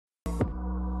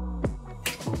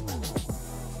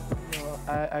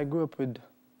I grew up with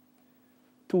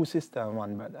 2 sisters and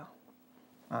 1 brother.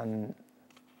 And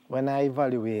when I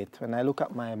evaluate, when I look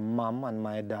at my mom and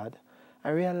my dad, I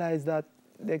realize that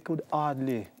they could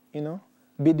hardly, you know,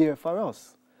 be there for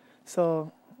us.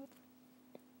 So,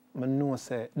 I know,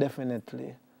 say,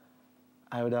 definitely,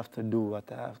 I would have to do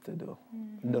what I have to do.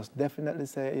 Just definitely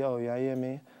say, yo, you hear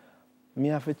me? Me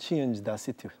have to change the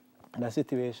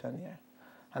situation here.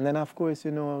 And then, of course,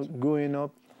 you know, growing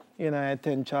up, you know, I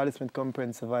attend Charlie Smith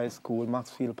Comprehensive High School,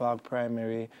 Maxfield Park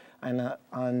Primary,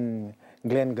 and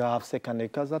Glengarve Secondary.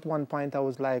 Because at one point I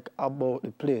was like about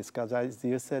the place, because as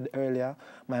you said earlier,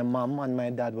 my mom and my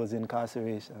dad was in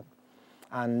incarceration.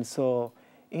 And so,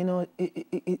 you know,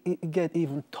 it get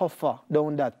even tougher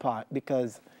down that part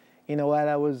because, you know, while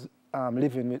I was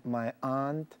living with my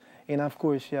aunt, and of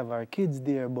course she have her kids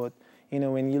there, but, you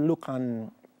know, when you look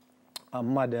on a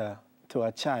mother to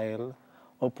a child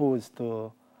opposed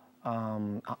to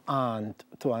an aunt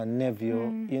to a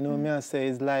nephew, you know, me I say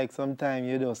it's like sometimes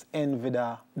you just envy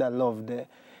that love there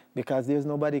because there's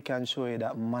nobody can show you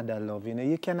that mother love. You know,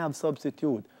 you can have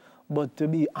substitute, but to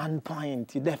be on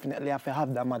point, you definitely have to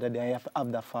have that mother there, you have to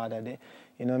have that father there.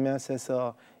 You know, me I say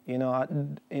so, you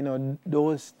know,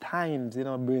 those times, you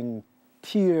know, bring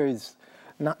tears,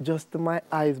 not just to my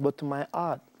eyes, but to my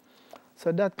heart.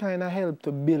 So that kind of helped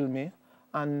to build me.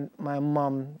 And my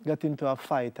mom got into a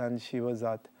fight and she was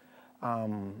at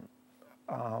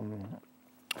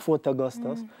Fort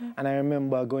Augustus. And I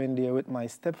remember going there with my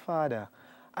stepfather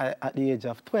at the age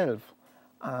of 12.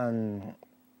 And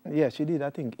yeah, she did, I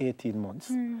think, 18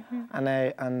 months. And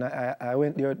I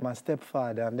went there with my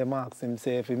stepfather and them asked him,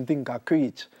 say, if him think I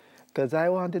preach. Because I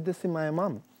wanted to see my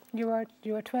mom. You were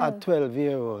 12? At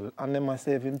 12-year-old. And then I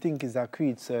said, if him think he's a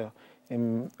creed, so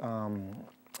him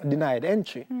denied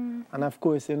entry. And of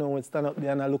course, you know, we stand up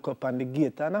there and I look up on the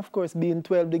gate. And of course, being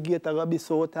 12, the gate are going to be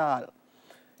so tall.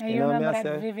 And you remember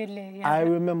that vividly? Yeah. I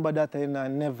remember that and I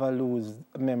never lose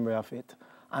memory of it.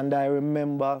 And I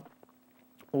remember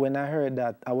when I heard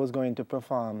that I was going to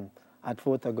perform at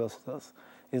Fort Augustus,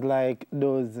 it's like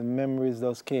those memories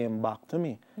just came back to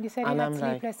me. You said you had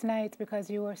sleepless nights because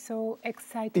you were so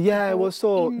excited. Yeah, I was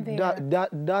so,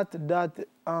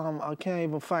 I can't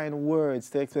even find words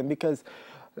to explain because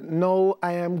now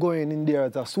I am going in there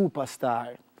as a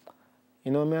superstar.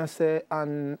 You know what I say?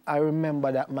 And I remember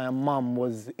that my mom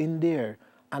was in there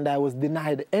and I was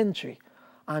denied entry.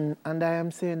 And I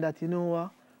am saying that, you know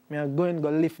what? I'm going to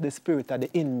lift the spirit of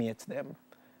the inmates them.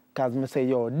 Because I say,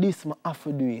 yo, this I have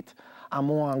to do it. I'm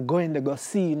going to go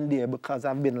see in there because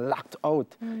I've been locked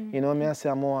out. You know what I say?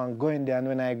 I'm going there. And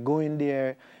when I go in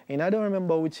there, and I don't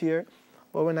remember which year,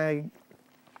 but when I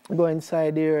go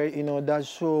inside there, you know, that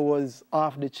show was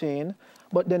off the chain.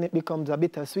 But then it becomes a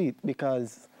bittersweet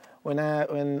because when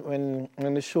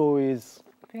the show is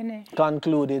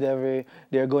concluded,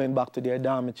 they're going back to their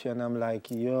dormitory, and I'm like,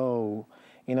 yo,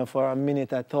 you know, for a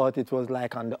minute I thought it was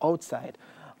like on the outside.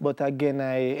 But again,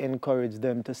 I encourage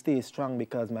them to stay strong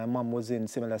because my mom was in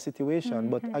similar situation.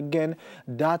 But again,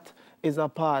 that is a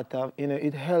part of, you know,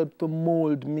 it helped to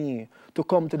mold me to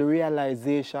come to the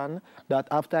realization that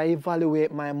after I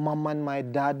evaluate my mom and my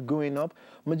dad growing up,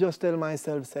 I just tell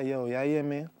myself, say, yo, you hear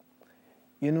me?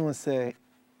 You know, say,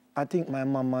 I think my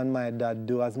mom and my dad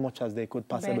do as much as they could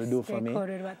possibly do for me.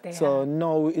 So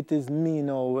now it is me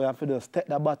now. We have to just take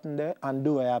the button there and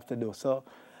do what I have to do. So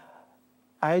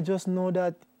I just know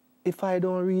that if I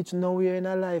don't reach nowhere in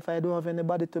life, I don't have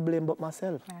anybody to blame but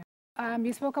myself.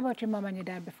 You spoke about your mom and your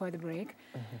dad before the break.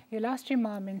 You lost your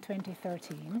mom in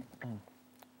 2013.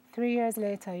 3 years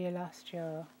later, you lost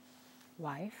your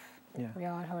wife. Yeah. We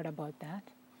all heard about that.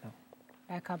 Yeah.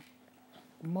 Like a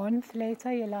month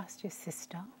later, you lost your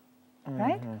sister,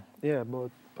 right? Yeah, but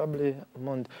probably a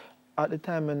month. At the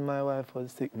time when my wife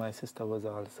was sick, my sister was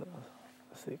also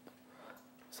sick.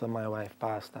 So my wife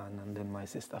passed on, and then my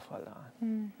sister followed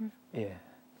on. Yeah.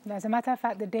 As a matter of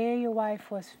fact, the day your wife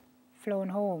was flown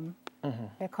home,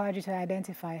 they called you to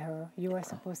identify her. You were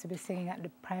supposed to be singing at the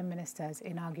Prime Minister's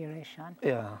inauguration.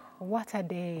 Yeah. What a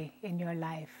day in your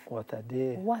life. What a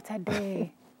day. What a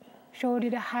day. Showed you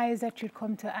the highs that you'd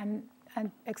come to and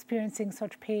experiencing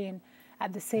such pain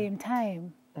at the same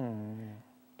time.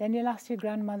 Then you lost your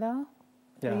grandmother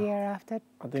the year after.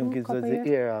 I think it was the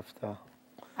year after.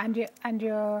 And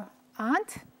your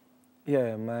aunt?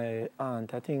 Yeah, my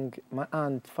aunt. I think my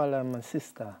aunt followed my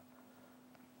sister.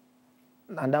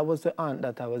 And that was the aunt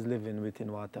that I was living with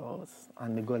in Waterhouse,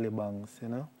 and the Gully Banks, you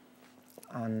know.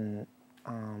 And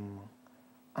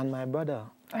my brother.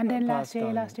 And then last year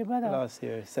you lost your brother? Last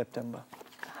year, September.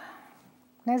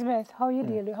 Nesbeth, how you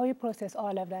deal with, how you process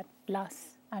all of that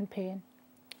loss and pain?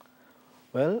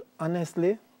 Well,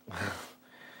 honestly,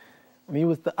 me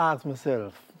used to ask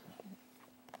myself,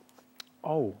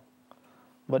 oh,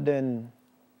 but then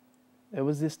there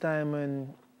was this time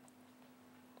when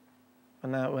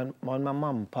my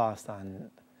mom passed, and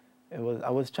I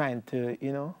was trying to,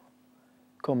 you know,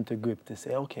 come to grip to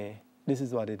say, okay, this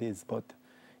is what it is, but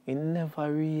it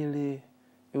never really,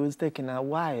 it was taking a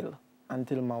while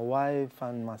until my wife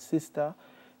and my sister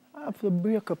have to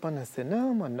break up and I say,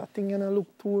 no man, that thing gonna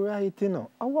look too right, you know.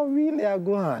 I what really are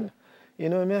go on? You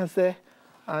know what I say?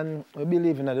 And we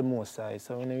believe in the Most High,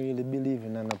 so we don't really believe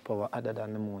in no power other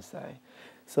than the Most High.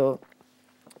 So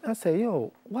I say,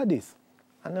 yo, what is?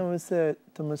 And then I say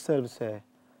to myself, say,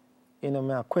 you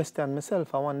know, I question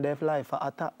myself, I wonder if life will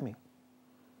attack me.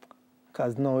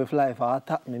 Because now if life will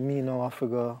attack me, me now I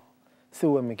figure, see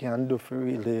what I can do for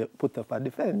really put up a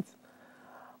defense.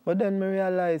 But then I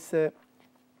realize,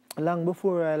 long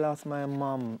before I lost my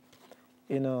mom,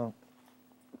 you know,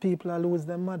 people lose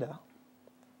their mother.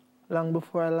 Long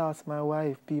before I lost my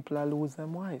wife, people lose their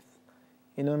wives.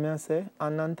 You know what I say?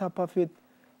 And on top of it,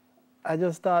 I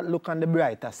just start look on the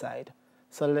brighter side.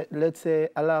 So let's say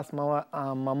I lost my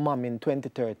mom in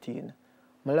 2013.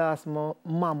 I lost my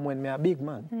mom when I was a big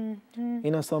man. Mm-hmm.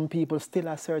 You know, some people still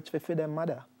a search for their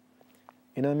mother.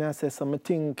 You know what I say? So I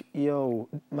think, yo,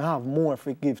 I have more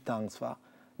to give thanks for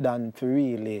than to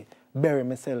really bury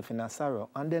myself in a sorrow.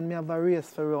 And then I have a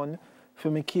race to run for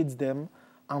my kids them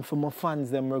and for my fans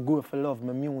them who go for love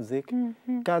my music.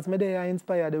 Because me there I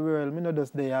inspire the world. Me not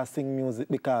just there I sing music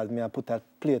because me I put a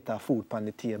plate of food on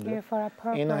the table. Yeah, for a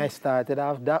purpose. You know, I started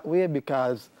off that way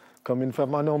because coming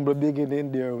from an humble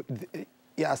beginning there,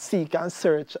 you seek and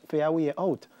search for your way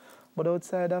out. But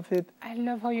outside of it... I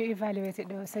love how you evaluate it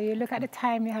though. So you look at the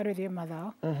time you had with your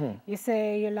mother. You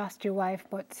say you lost your wife,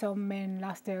 but some men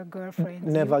lost their girlfriends.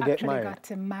 Never you get married. Got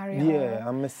to marry her. Yeah,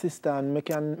 and my sister, and I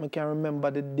can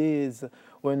remember the days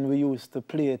when we used to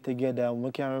play together. And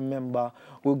we can remember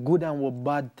we good and we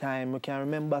bad time. We can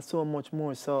remember so much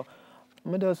more. So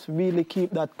I just really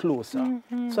keep that closer.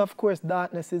 So of course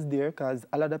darkness is there because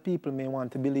a lot of people may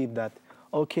want to believe that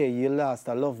okay, you lost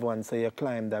a loved one, so you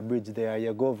climb that bridge there,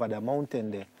 you go over the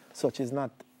mountain there. Such is not,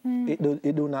 it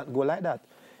do not go like that.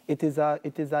 It is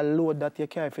a load that you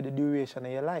carry for the duration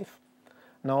of your life.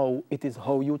 Now, it is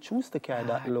how you choose to carry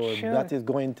that load that is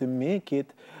going to make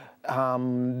it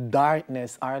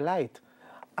darkness or light.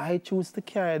 I choose to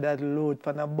carry that load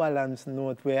from a balanced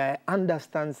note where I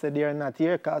understand that they're not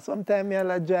here, because sometimes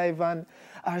I'll drive and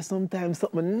or sometimes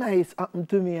something nice happen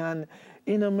to me and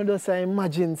you know, I just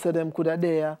imagine so them could have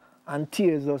there and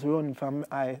tears just run from my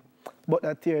eye. But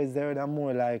the tears there are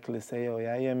more likely to say, oh, you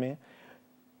hear me?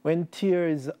 When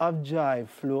tears of joy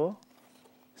flow,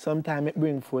 sometimes it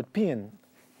brings forth pain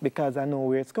because I know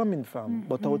where it's coming from.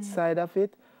 But outside of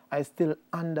it, I still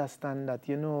understand that,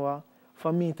 you know what,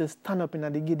 for me to stand up in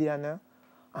the Gideon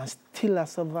and still I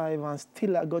survive and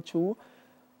still I go through,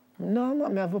 no,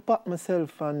 I have to pat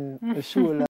myself on the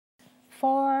shoulder.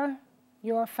 For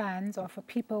your fans or for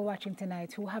people watching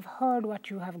tonight who have heard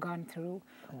what you have gone through,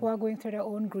 who are going through their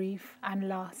own grief and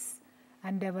loss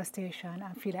and devastation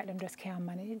and feel like them just can't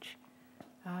manage,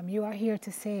 you are here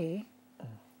to say?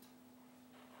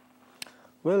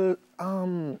 Well,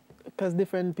 because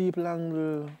different people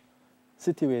handle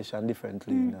situation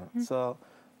differently, you know. So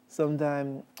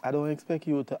sometimes I don't expect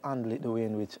you to handle it the way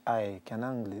in which I can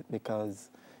handle it because,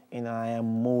 you know, I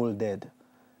am molded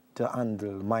to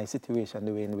handle my situation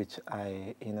the way in which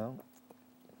I, you know,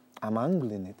 I'm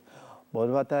handling it. But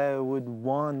what I would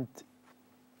want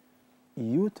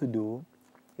you to do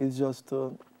is just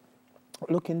to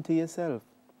look into yourself.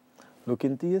 Look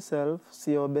into yourself,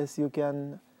 see how best you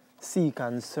can seek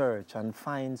and search and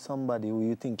find somebody who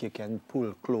you think you can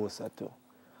pull closer to.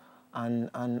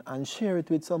 And share it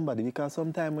with somebody, because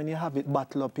sometimes when you have it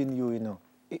bottled up in you, you know,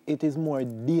 it is more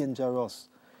dangerous.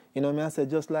 You know what I said?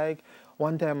 Just like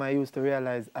one time I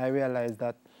realized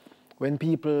that when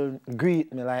people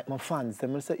greet me, like my fans, they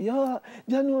will say, yo,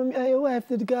 you know, your wife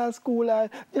did go to school,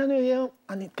 you know,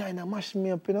 and it kind of mashed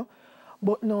me up, you know.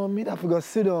 But now I have to go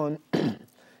sit down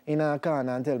in a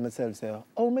corner and tell myself, say, how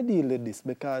I deal with this?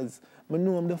 Because I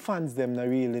know the fans them not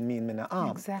really mean me no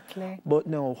harm. Exactly. But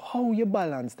now, how you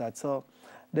balance that? So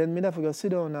then I have to go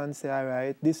sit down and say, all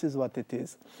right, this is what it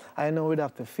is. I know we'd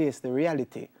have to face the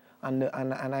reality. And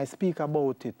I speak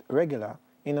about it regular,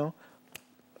 you know.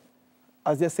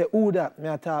 As they say, who that,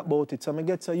 I talk about it. So I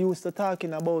get so used to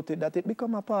talking about it that it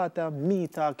become a part of me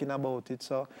talking about it.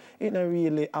 So it don't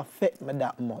really affect me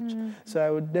that much. So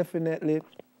I would definitely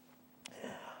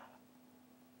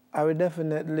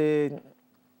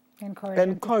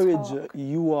encourage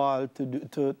you all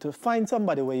to find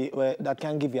somebody that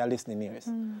can give you a listening ears.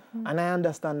 And I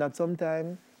understand that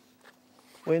sometimes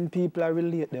when people are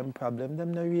relate them problem,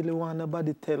 them not really want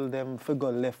nobody tell them to go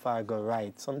left or go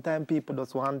right. Sometimes people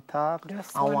just want to talk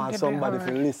and want somebody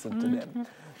to listen to them.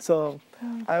 So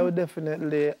I would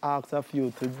definitely ask of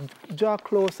you to draw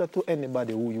closer to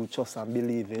anybody who you trust and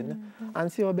believe in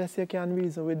and see how best you can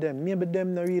reason with them. Maybe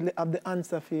them not really have the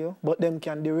answer for you, but them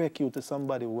can direct you to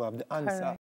somebody who have the answer.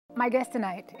 Correct. My guest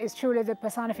tonight is truly the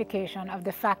personification of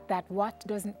the fact that what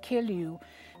doesn't kill you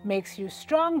makes you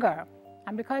stronger.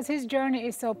 And because his journey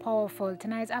is so powerful,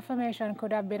 tonight's affirmation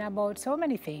could have been about so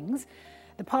many things.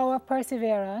 The power of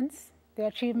perseverance, the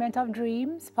achievement of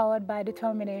dreams powered by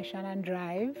determination and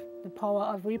drive, the power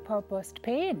of repurposed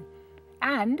pain,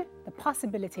 and the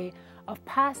possibility of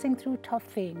passing through tough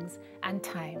things and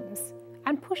times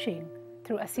and pushing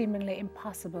through a seemingly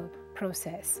impossible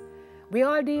process. We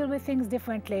all deal with things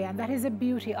differently, and that is the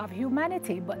beauty of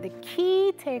humanity. But the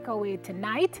key takeaway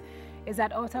tonight is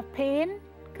that out of pain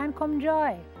can come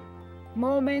joy,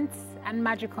 moments and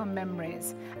magical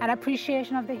memories, an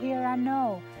appreciation of the here and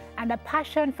now, and a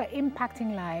passion for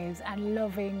impacting lives and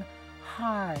loving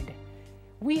hard.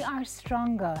 We are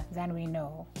stronger than we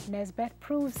know. Nesbeth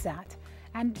proves that.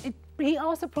 And he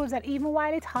also proves that even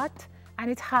while it's hot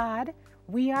and it's hard,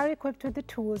 we are equipped with the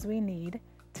tools we need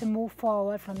to move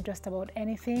forward from just about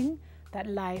anything that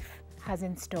life has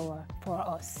in store for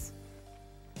us.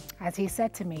 As he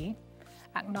said to me,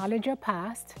 acknowledge your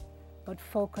past, but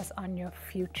focus on your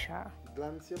future.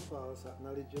 Glance your past,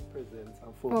 acknowledge your present,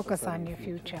 and focus on your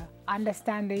future.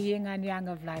 Understand the yin and yang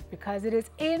of life, because it is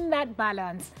in that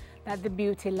balance that the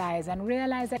beauty lies. And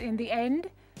realize that in the end,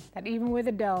 that even with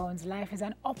the downs, life is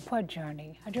an upward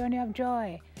journey, a journey of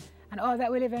joy. And all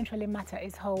that will eventually matter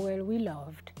is how well we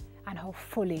loved and how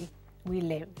fully we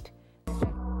lived.